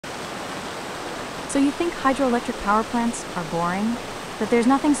So you think hydroelectric power plants are boring? That there's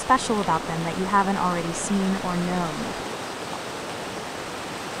nothing special about them that you haven't already seen or known?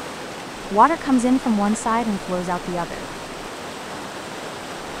 Water comes in from one side and flows out the other.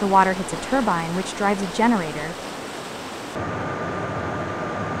 The water hits a turbine, which drives a generator,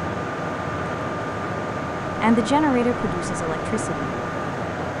 and the generator produces electricity.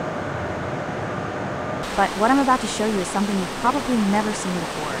 But what I'm about to show you is something you've probably never seen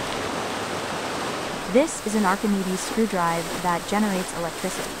before. This is an Archimedes screwdriver that generates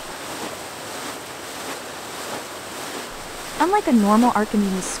electricity. Unlike a normal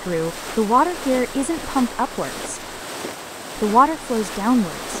Archimedes screw, the water here isn't pumped upwards. The water flows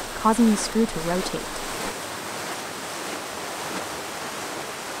downwards, causing the screw to rotate.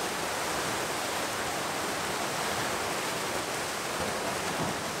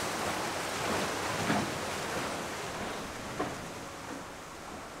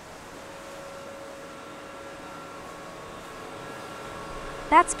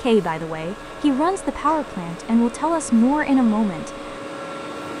 That's Kay, by the way. He runs the power plant and will tell us more in a moment.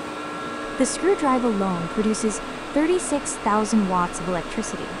 The screwdriver alone produces 36,000 watts of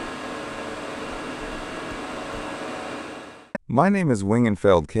electricity. My name is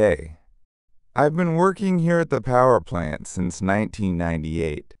Wingenfeld Kay. I've been working here at the power plant since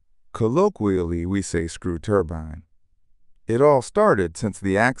 1998. Colloquially, we say screw turbine. It all started since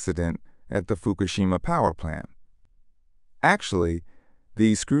the accident at the Fukushima power plant. Actually,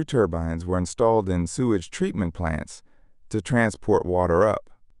 these screw turbines were installed in sewage treatment plants to transport water up.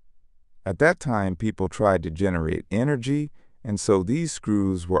 At that time, people tried to generate energy, and so these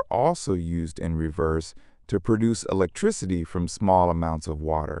screws were also used in reverse to produce electricity from small amounts of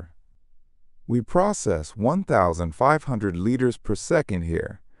water. We process 1,500 liters per second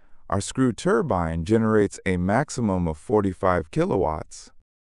here. Our screw turbine generates a maximum of 45 kilowatts.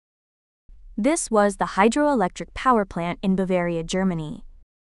 This was the hydroelectric power plant in Bavaria, Germany.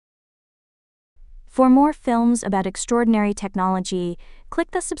 For more films about extraordinary technology,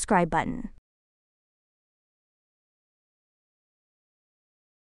 click the subscribe button.